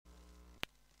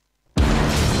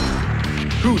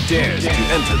Who dares to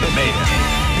enter the mayhem?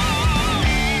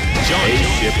 Johnny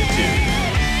Ship 2.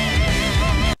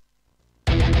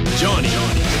 Johnny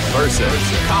versus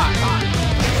Kai.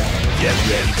 Get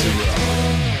ready to roll.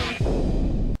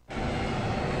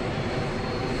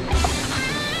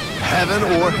 Heaven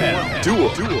or hell. Duel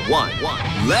 1.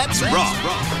 Let's rock.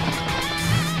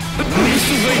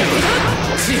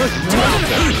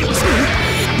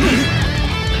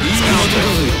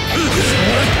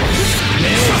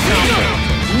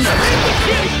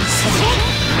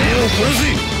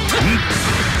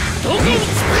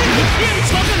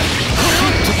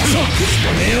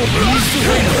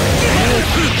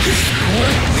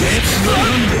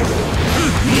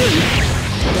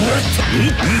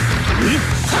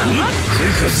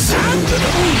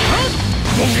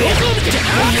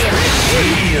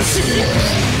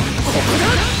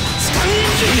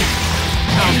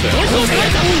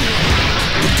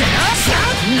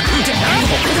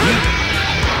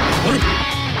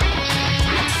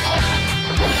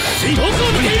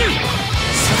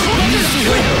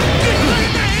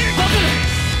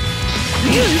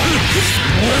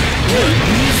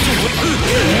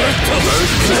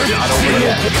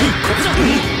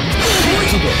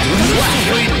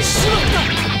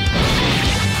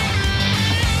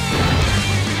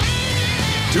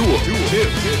 Duel 2.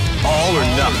 All or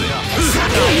nothing.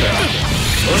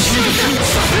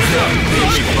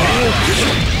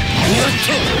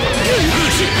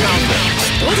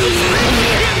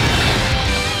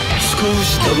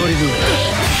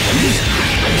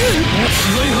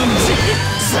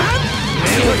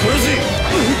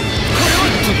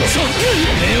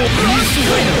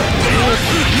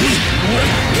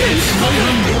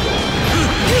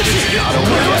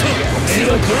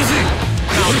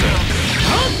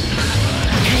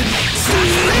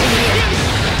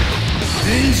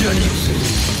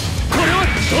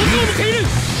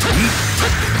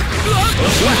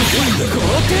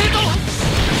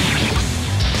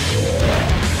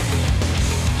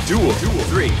 Duel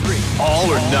 3.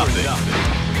 All or nothing.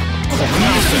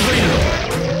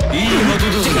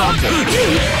 Not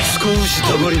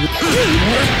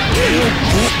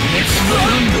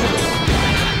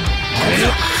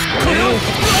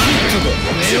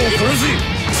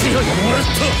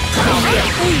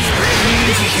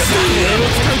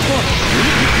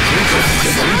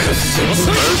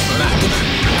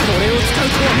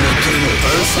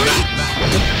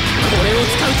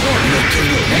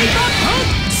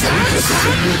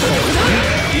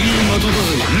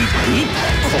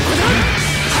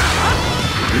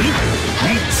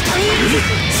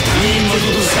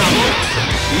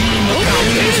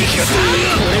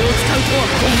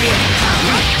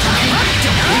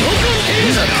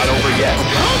over yet. Not over yet.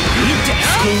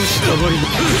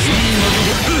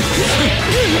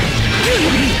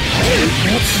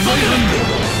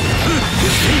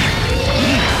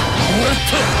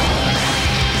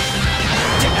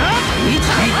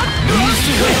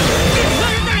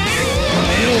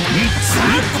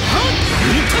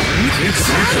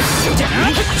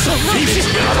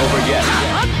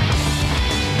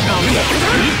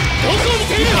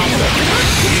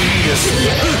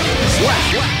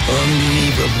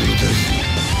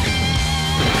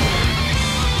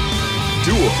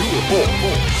 Duel 4.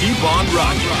 Keep on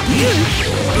rocking.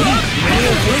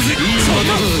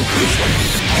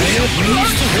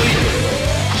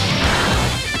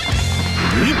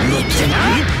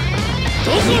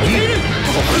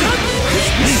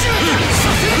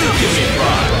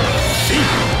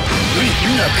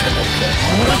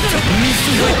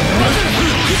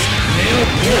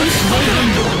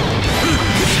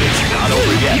 Not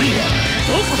over yet.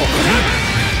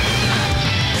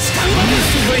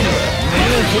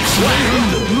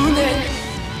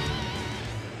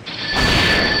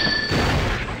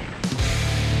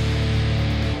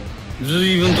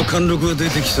随分と貫禄が出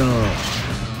てきたな。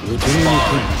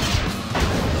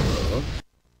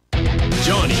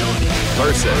Johnny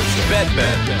versus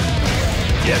Batman.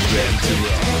 Get ready to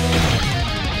roll.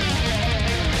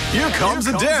 Here comes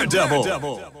a daredevil.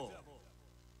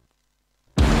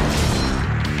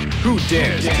 Who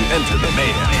dares to enter the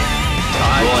mayhem?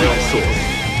 Royal Sword.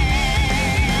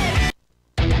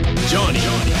 Johnny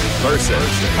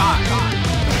versus Kai.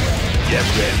 Get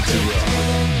ready to roll.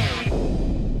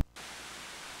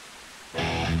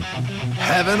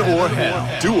 Heaven or hell.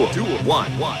 Duel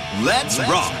 1. Let's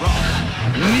rock.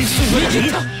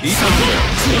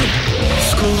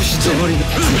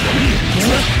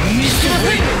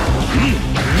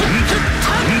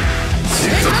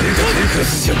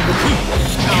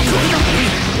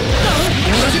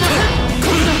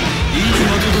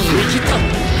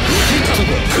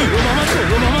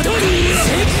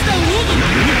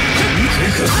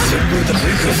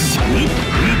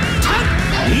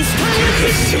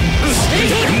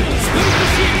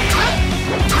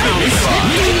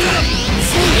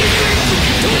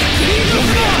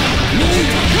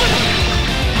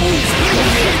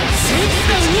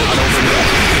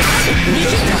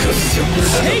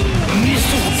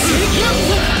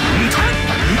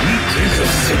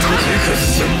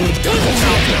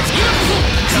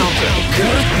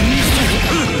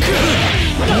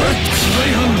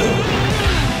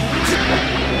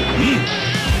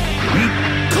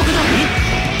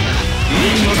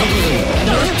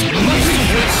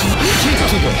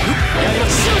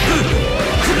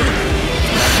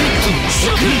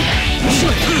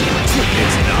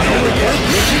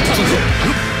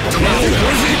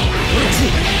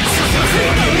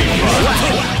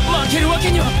 負けるわ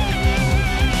けには。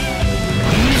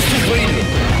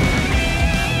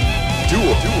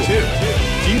 Duel 2.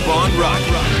 Keep on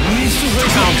rocking.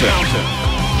 Counter.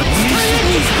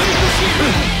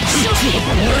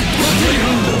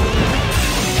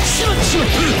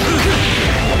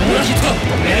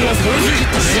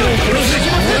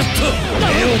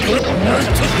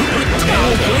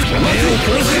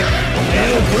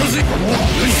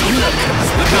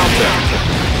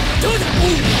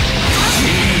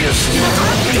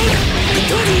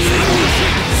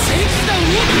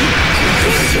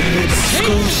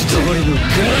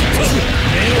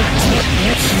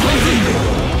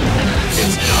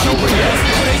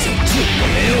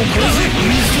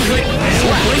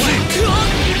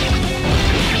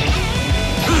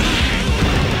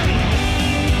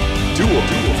 Duel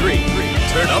 3.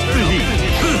 Turn up the heat.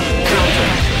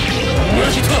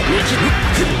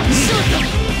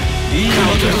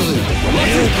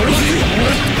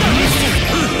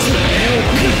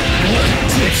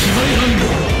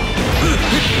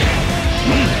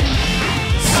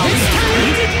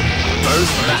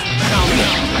 First back.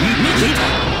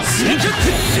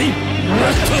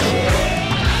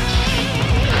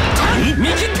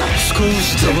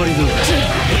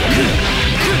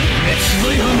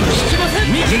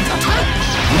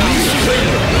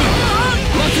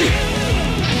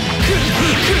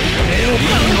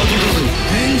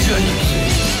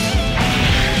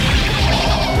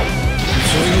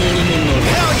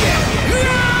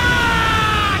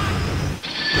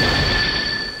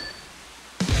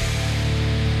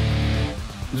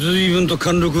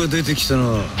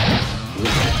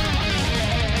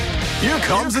 Here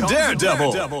comes a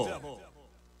daredevil.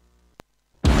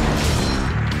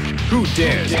 Who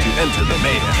dares to enter the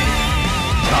mayhem?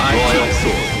 Royal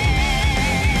Sword.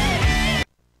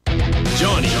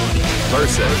 Johnny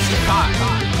versus Kai.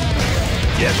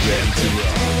 Get ready to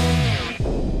roll.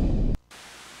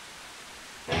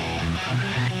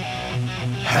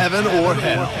 Heaven or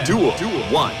hell. Duel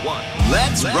 1.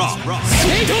 Let's rock.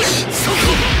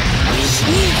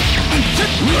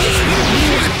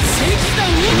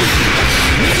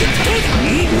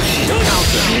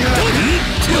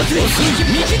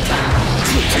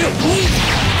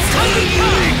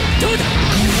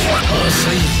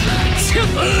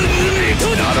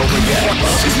 Not over yet.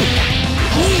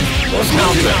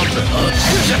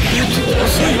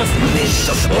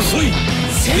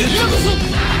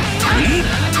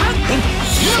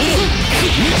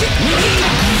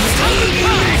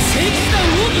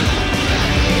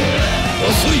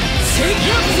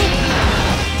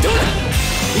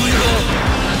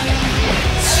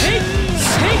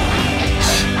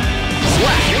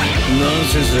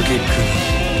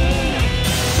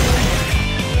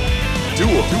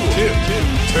 Duel 2.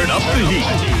 Turn up the heat.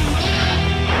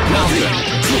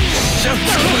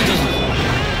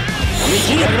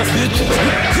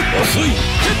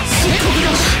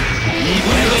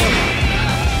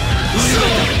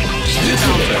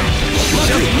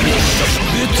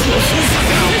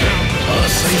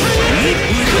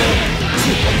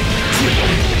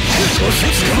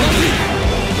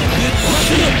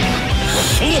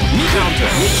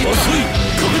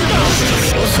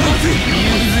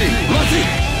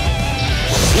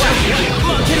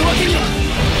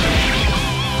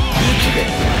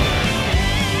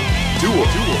 Duel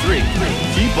 3.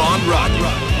 Keep on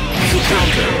rocking.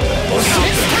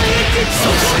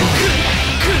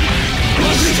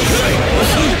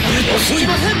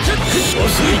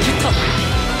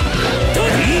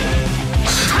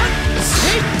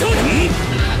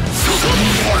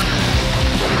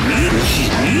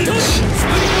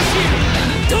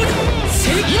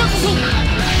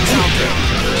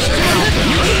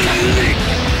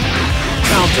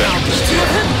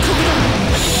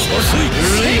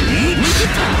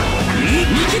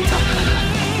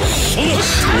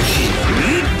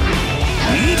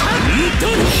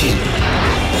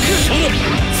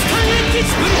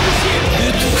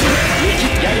 や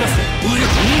りますね。今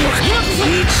こそ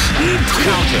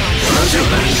カウンター。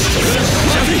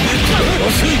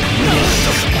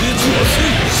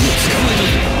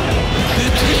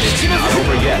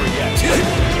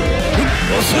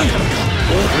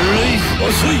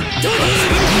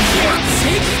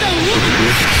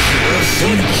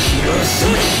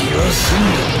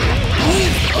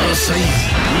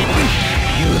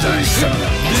油断したな。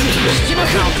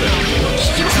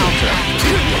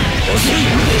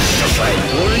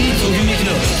俺にときめき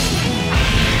な。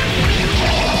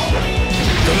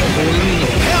だが俺の負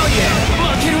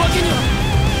けるわけには。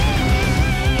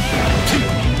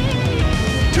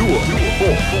Duel 4.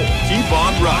 Keep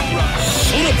on rocking.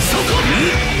 そこ見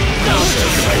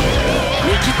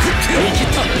切っ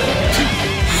た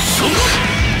そこ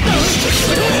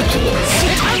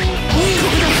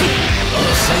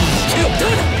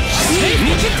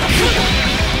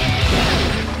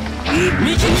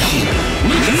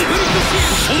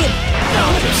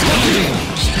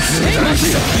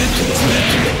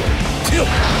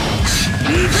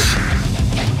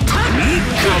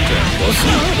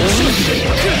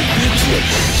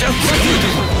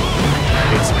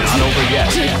It's not over yet.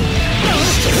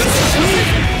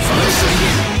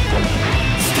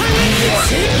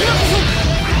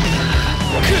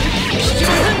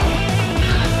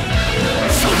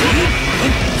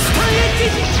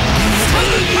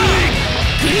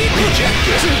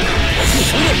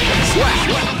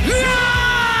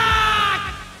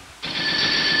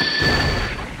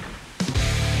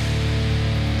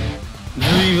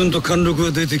随分と貫禄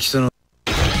が出てきたな。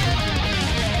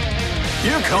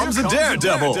 Here comes a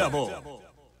daredevil.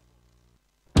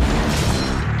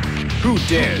 Who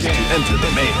dares to enter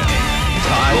the mayhem?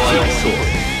 Royal Sword.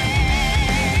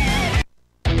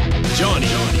 Johnny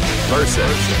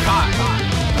versus Kai.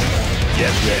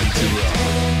 Get ready to roll.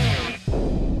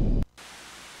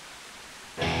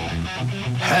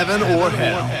 Heaven or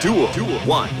hell. Duel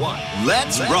 1.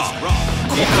 Let's rock.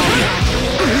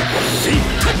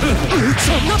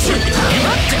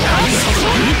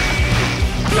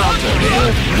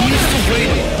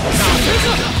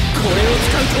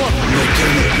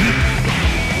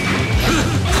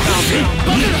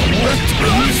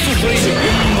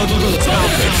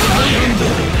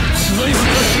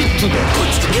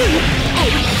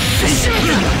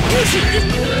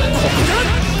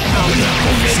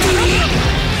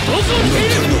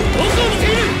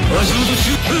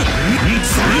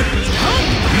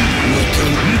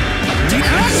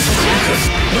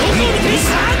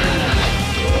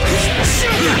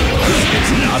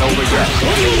 It's not over yet.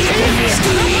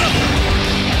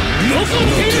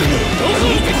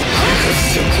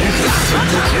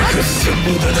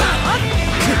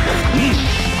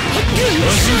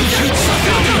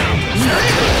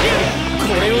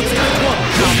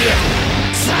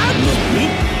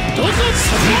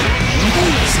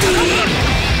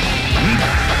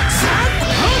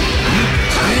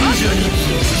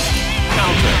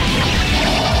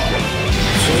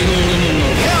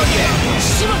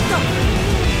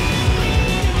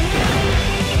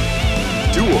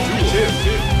 Duel 2.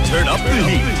 Turn up the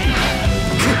heat.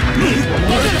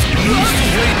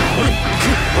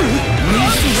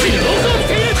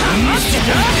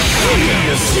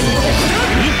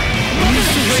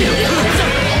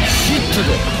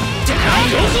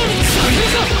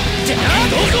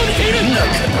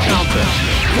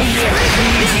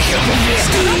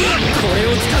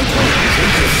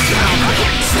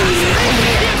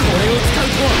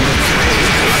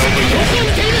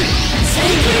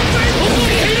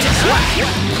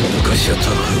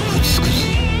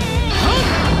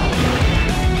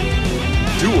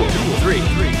 Duel 3.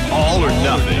 All or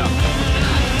nothing. Counter.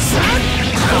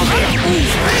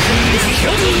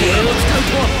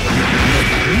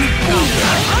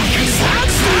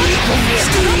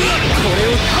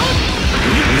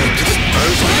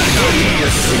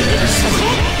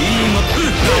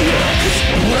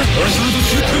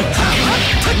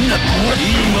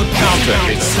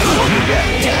 It's not over yet.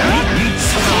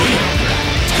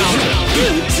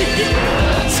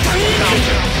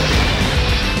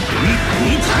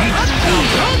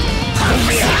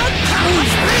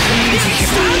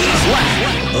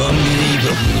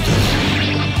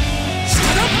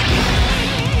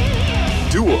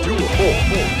 Duel 4.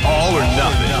 All or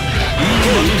nothing.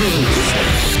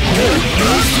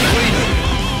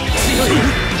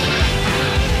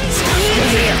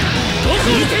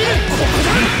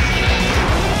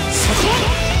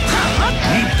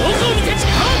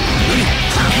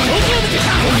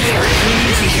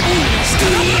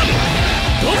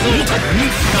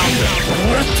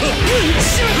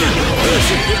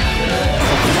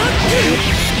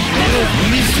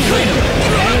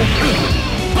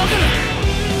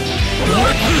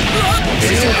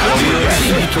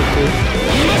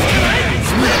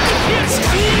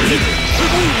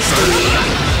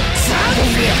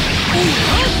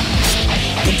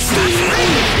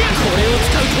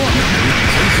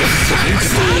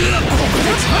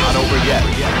 Not over yet.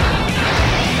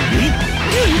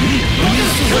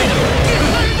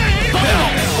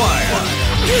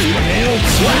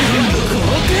 Hellfire.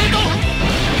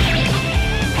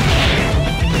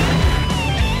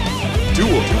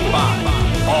 Duel 5.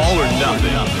 All or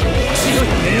nothing.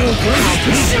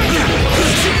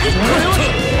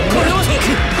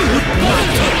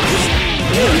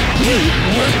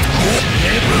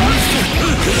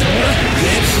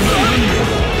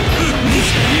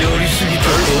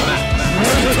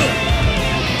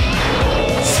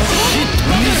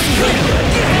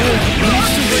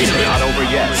 Not over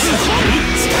yet.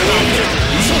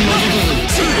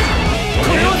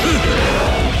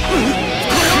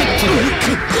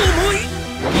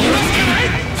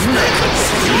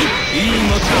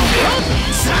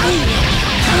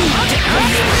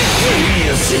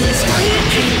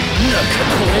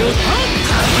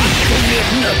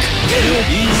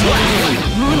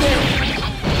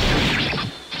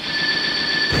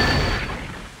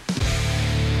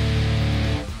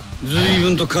随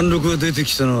分と貫禄が出て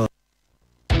きたな。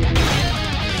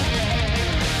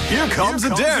 Here comes a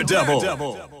daredevil.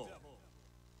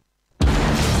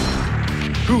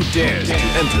 Who dares to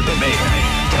enter the mayhem?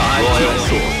 Royal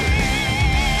Sword.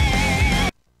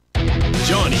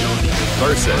 Johnny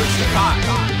versus Kai.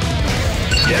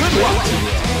 Get blocked.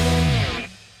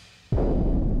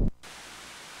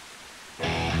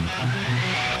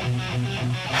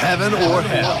 Heaven or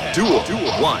hell. Duel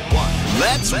 1.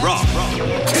 Let's rock.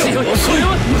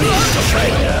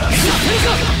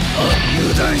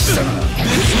 油断したな。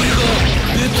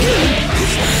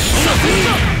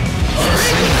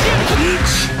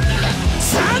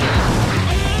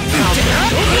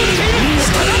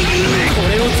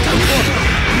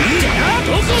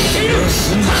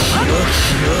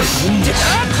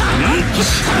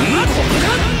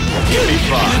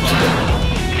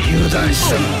油断し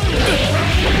たな。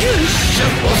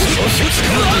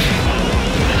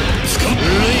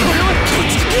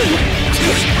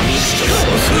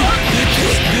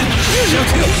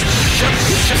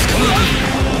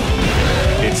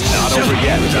It's not over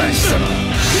yet.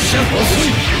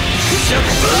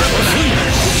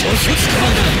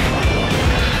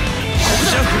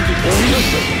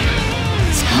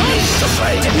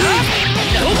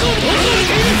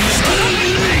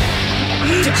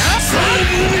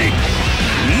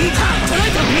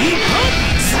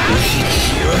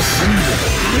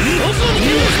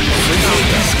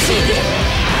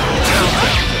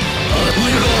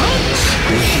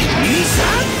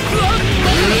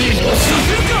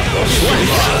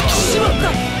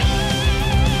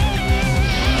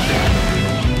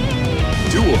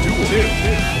 Duel 2.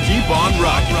 Keep on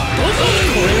rocking.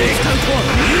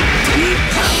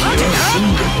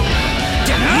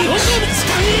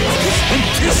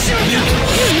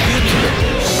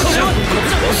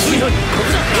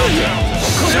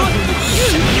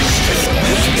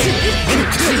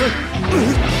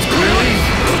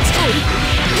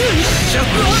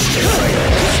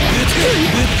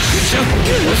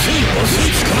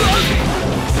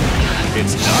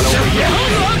 It's not over yet.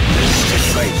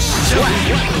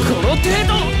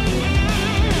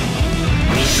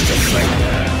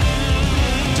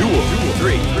 Duel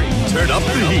 3. Turn up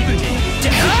the heat.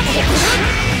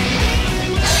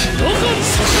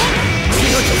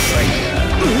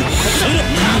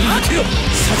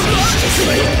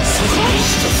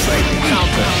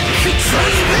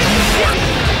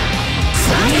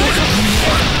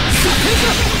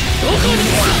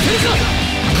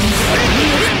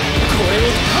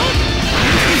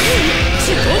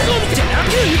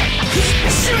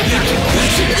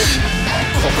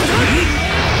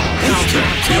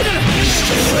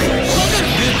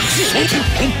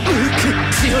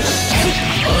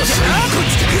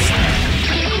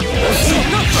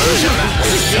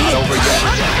 Not over yet.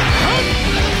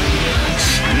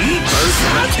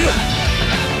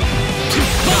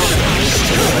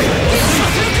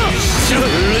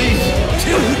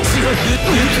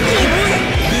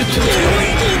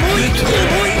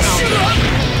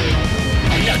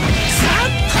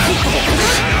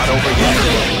 Not over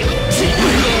yet.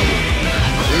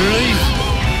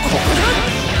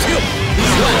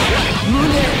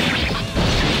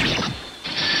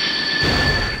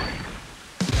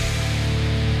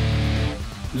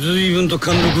 随分と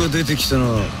貫禄が出てきたな。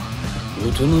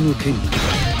大人の剣技。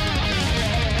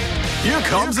Here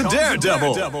comes a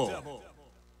daredevil!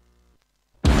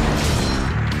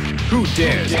 Who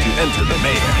dares to enter the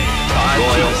mayhem?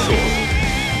 Royal Sword.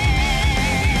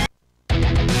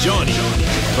 Johnny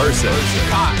versus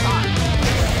Kai.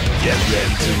 Get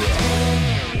ready to roll.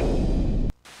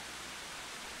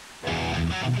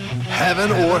 Heaven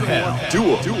or hell.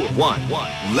 Duel 1.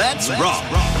 Let's rock.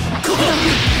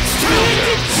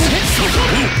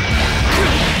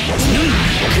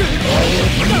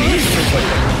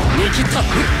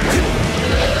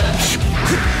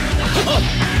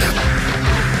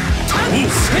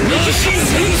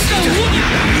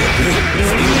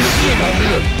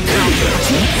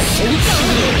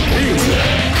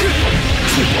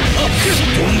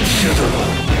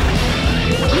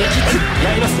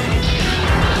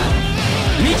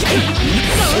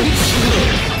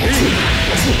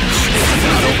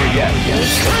 Not over yet.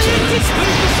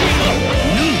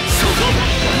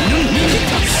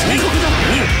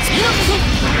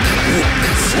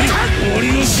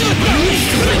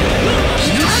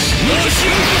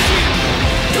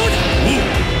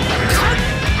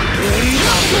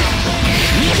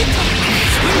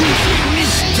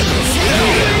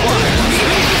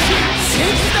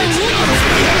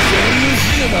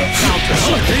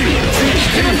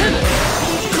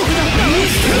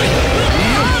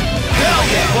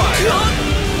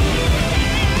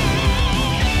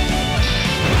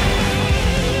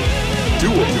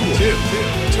 Duel 2.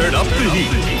 Turn up the heat.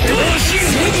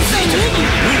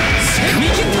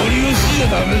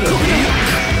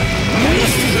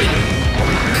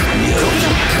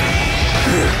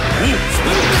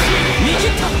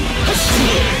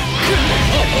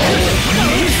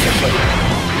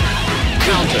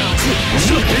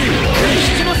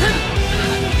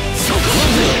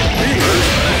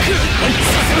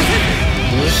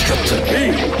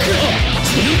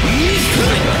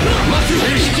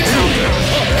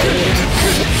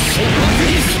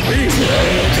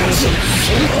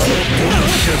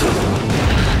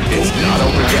 It's not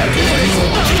over yet.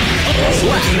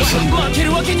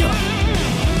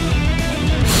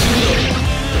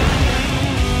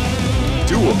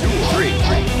 Duel 3.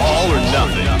 All or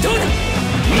nothing.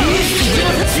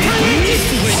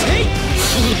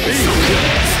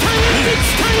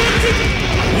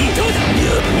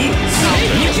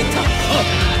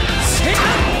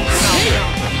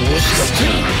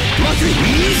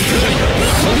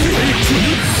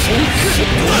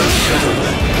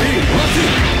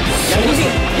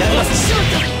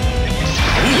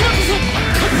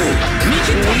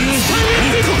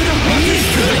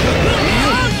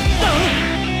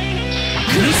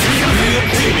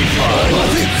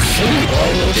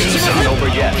 It's not over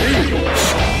yet.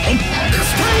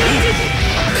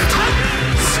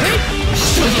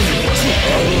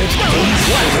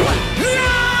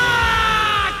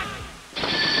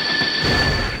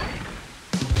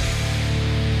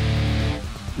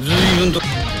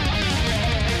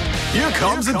 Here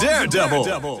comes a daredevil!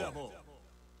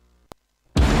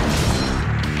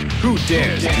 Who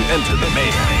dares to enter the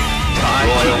mayhem?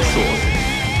 Royal Sword.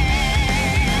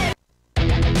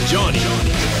 Johnny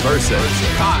versus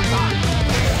Kai.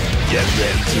 Get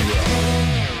ready to roll.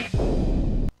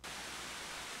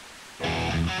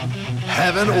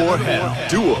 Heaven or hell.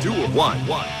 Duel 1.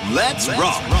 Let's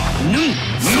rock.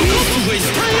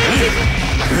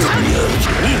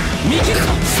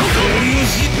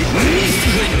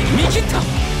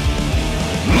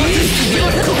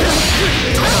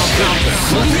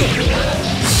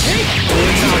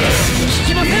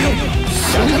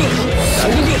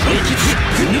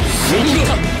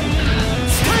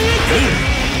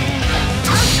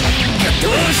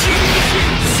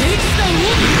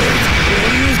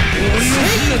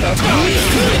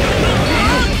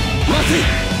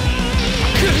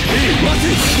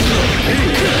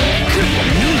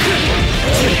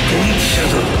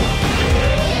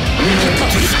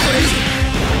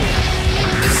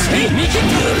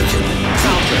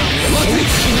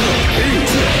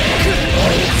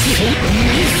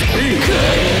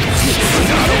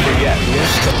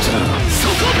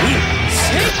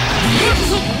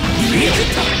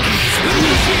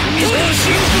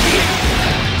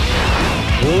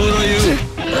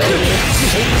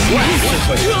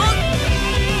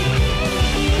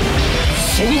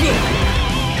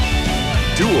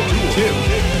 Duel 2.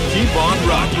 Keep on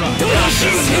rocking.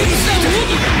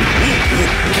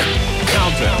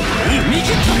 Countdown.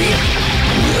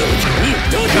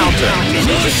 Countdown.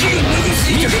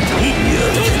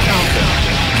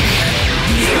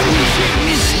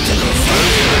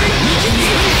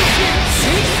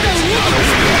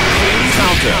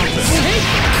 Countdown.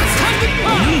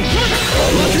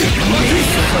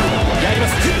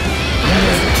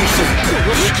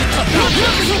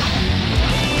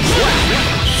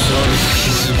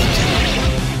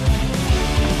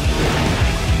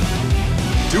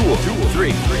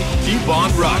 Keep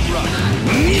on rocking.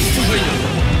 ミストファイヤー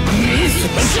ミス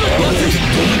トしまって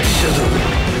ドンピシャだ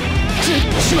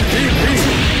しまってあ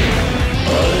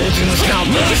れてますか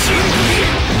マシ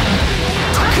ン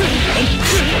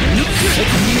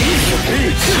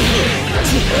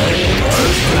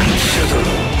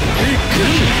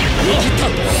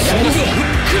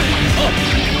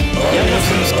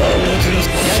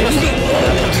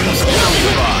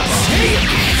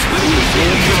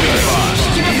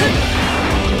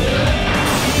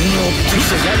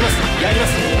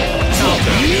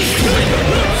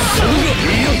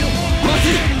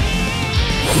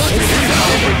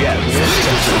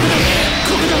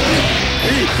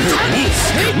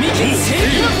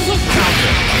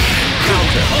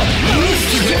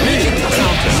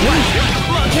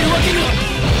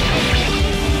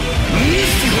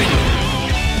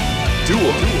Duel 4,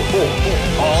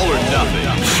 all or nothing.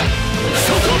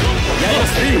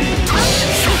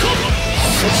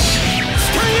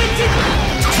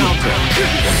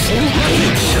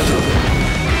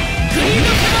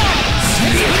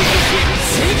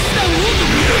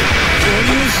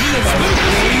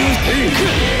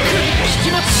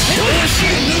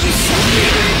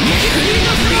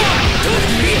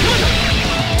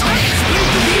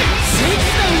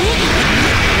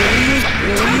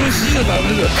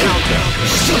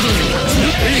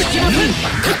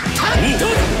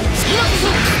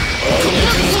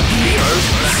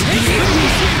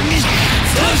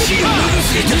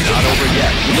 Not over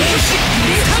yet.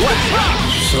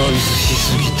 サービスし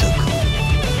すぎたか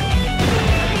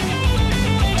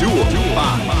Duel 5,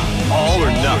 all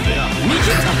or nothing.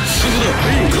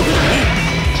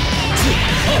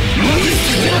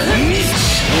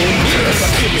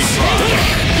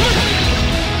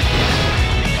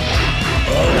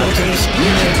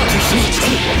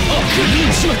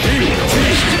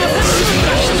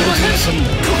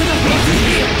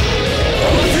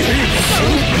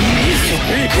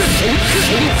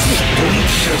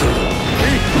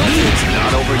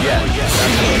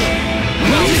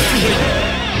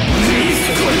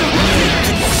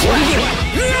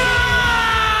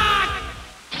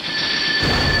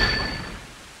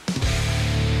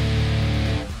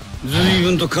 随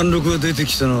分と貫禄が出て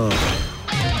きたな。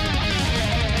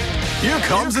 Here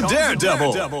comes a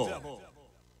daredevil.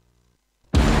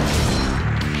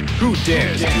 Who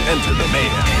dares to enter the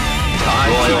mayhem?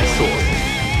 Royal Sword.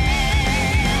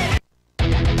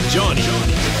 Johnny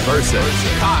versus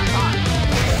Kai.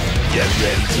 Get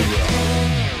ready to roll.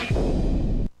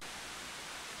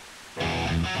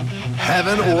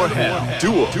 Heaven or hell.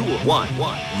 Duel 1.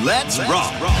 Let's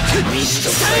rock.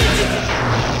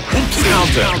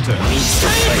 Counter.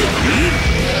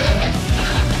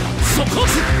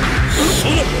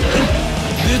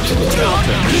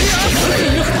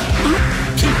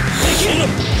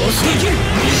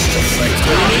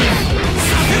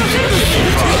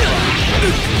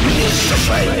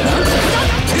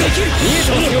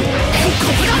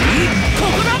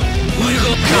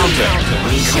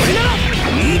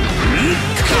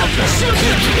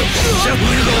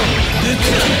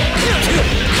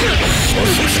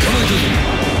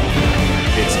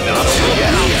 It's not over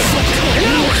yet.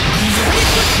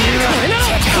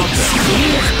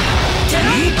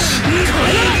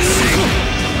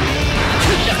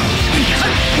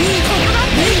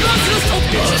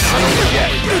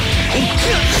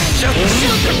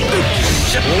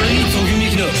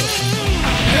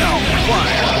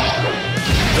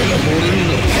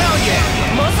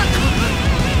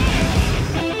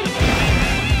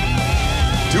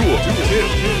 Duel 2,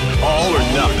 all or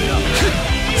nothing.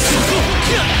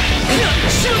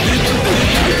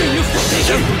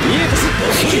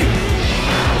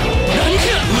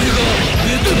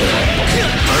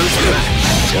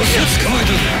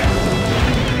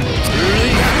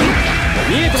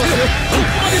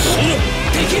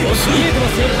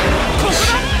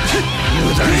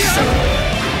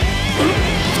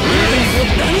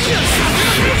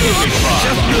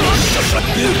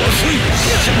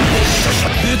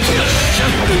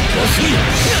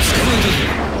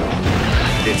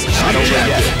 It's not over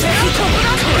yet.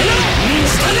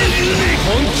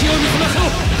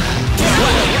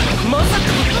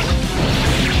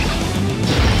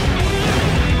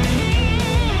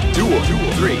 Duel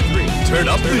 3. Turn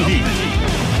up the heat.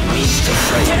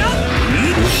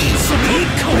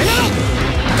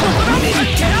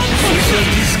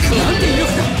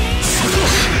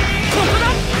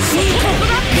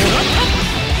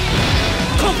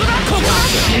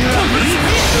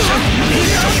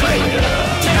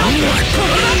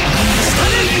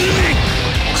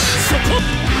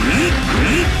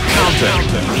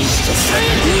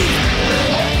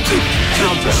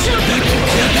 Counter.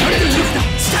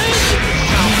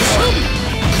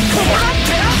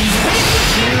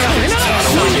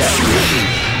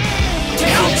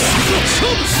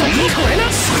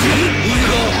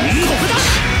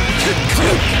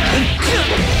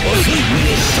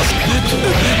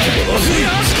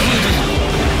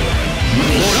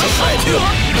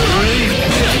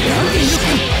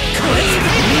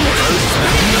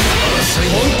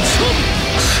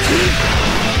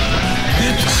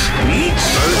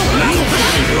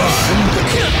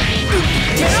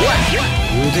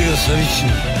 腕が寂しい。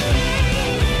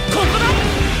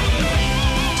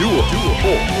Duel 4.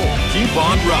 Keep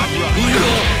on rocking.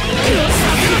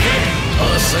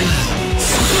 浅い。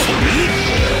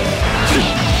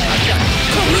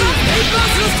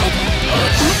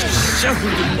シャッフ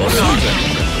ル。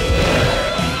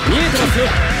見えてますよ。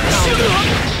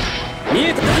見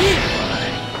えてますよ。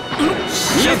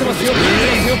見えてますよ。こ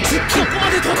こま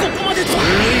でと。ここまでと。そこ。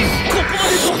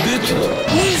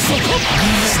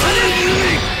下で。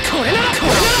これなら。ここ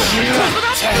だ。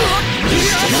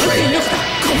なんて威力だ。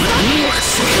ここだ。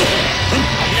そこ。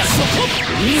こ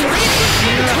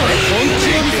れ本気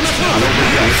を見せましょう。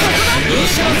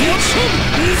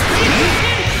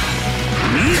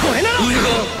これなら。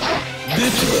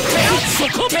そ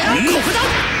こ。ここだ。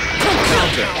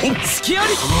隙あり。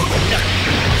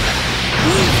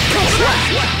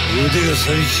腕が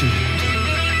寂しい。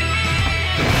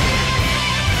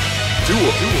Duel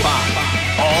 5.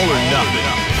 All or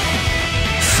nothing.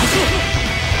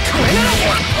 これなら。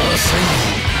浅い。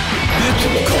こ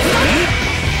こだ。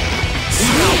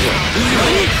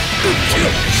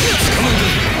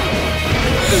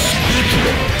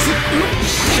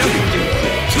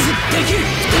できる。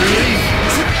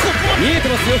見えて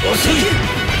ますよ。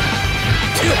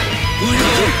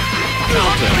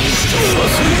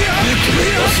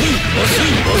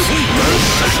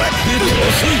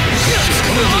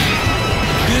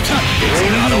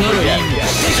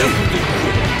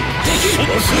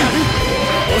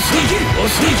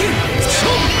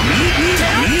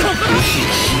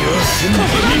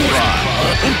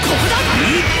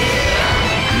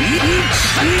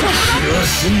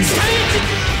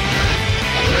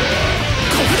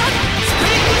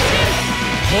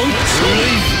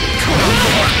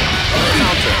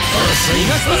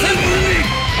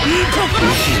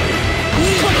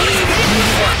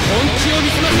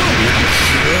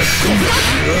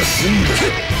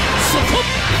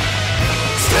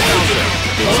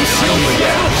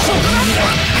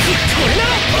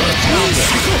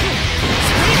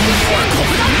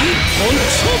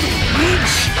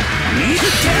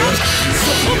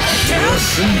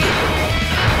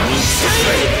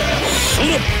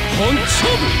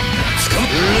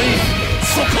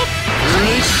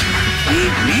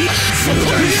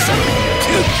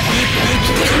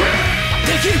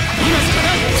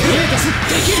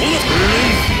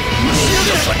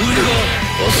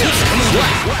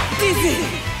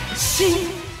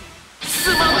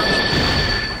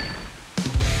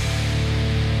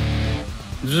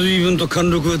随分と貫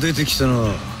禄が出てきた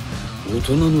な。大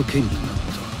人の剣になっ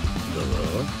た。だ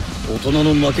が大人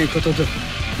の負け方だ。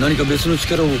何か別の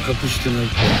力を隠してない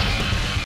か。